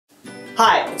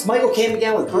Hi, it's Michael Kaim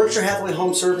again with Berkshire Hathaway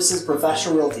Home Services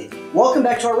Professional Realty. Welcome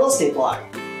back to our real estate blog.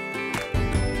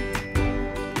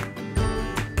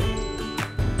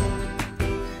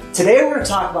 Today we're going to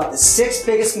talk about the 6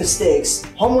 biggest mistakes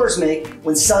homeowners make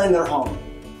when selling their home.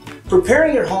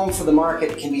 Preparing your home for the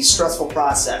market can be a stressful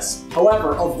process.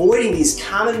 However, avoiding these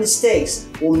common mistakes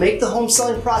will make the home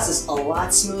selling process a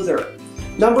lot smoother.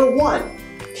 Number 1,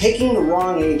 picking the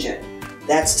wrong agent.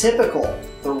 That's typical.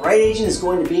 The right agent is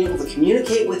going to be able to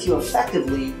communicate with you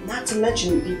effectively, not to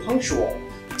mention be punctual.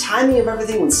 Timing of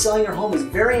everything when selling your home is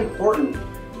very important,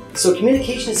 so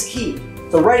communication is key.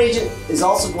 The right agent is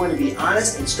also going to be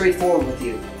honest and straightforward with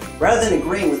you, rather than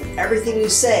agreeing with everything you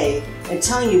say and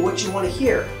telling you what you want to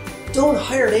hear. Don't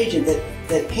hire an agent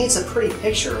that paints a pretty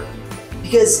picture,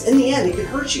 because in the end it could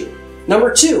hurt you.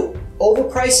 Number 2,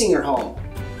 overpricing your home.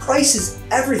 Price is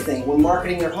everything when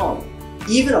marketing your home.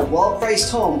 Even a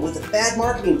well-priced home with a bad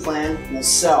marketing plan will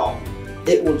sell.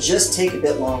 It will just take a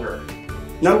bit longer.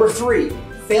 Number 3,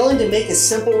 failing to make a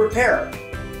simple repair.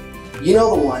 You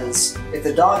know the ones. If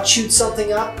the dog chewed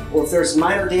something up, or if there's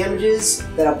minor damages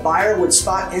that a buyer would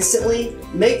spot instantly,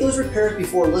 make those repairs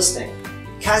before listing.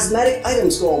 Cosmetic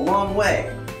items go a long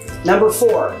way. Number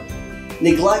 4,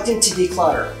 neglecting to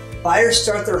declutter. Buyers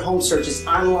start their home searches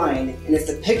online, and if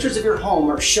the pictures of your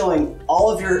home are showing all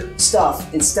of your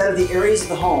stuff instead of the areas of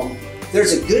the home,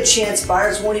 there's a good chance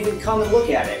buyers won't even come and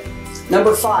look at it.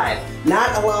 Number 5,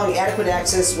 not allowing adequate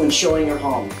access when showing your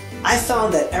home. I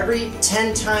found that every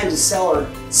 10 times a seller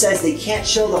says they can't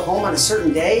show the home on a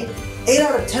certain day, 8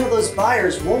 out of 10 of those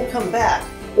buyers won't come back,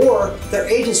 or their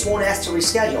agents won't ask to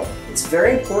reschedule. It's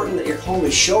very important that your home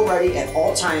is show ready at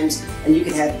all times, and you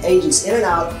can have agents in and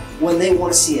out when they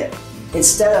want to see it,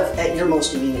 instead of at your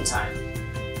most convenient time.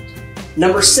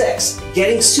 Number 6,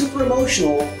 getting super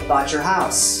emotional about your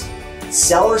house.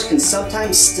 Sellers can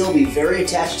sometimes still be very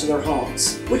attached to their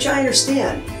homes, which I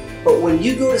understand, but when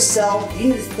you go to sell, you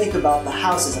need to think about the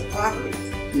house as a property,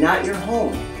 not your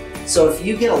home. So if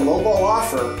you get a lowball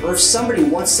offer, or if somebody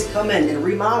wants to come in and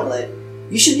remodel it,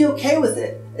 you should be okay with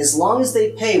it, as long as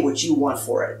they pay what you want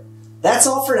for it. That's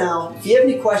all for now. If you have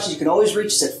any questions, you can always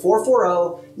reach us at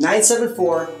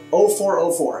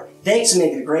 440-974-0404. Thanks and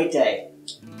make it a great day.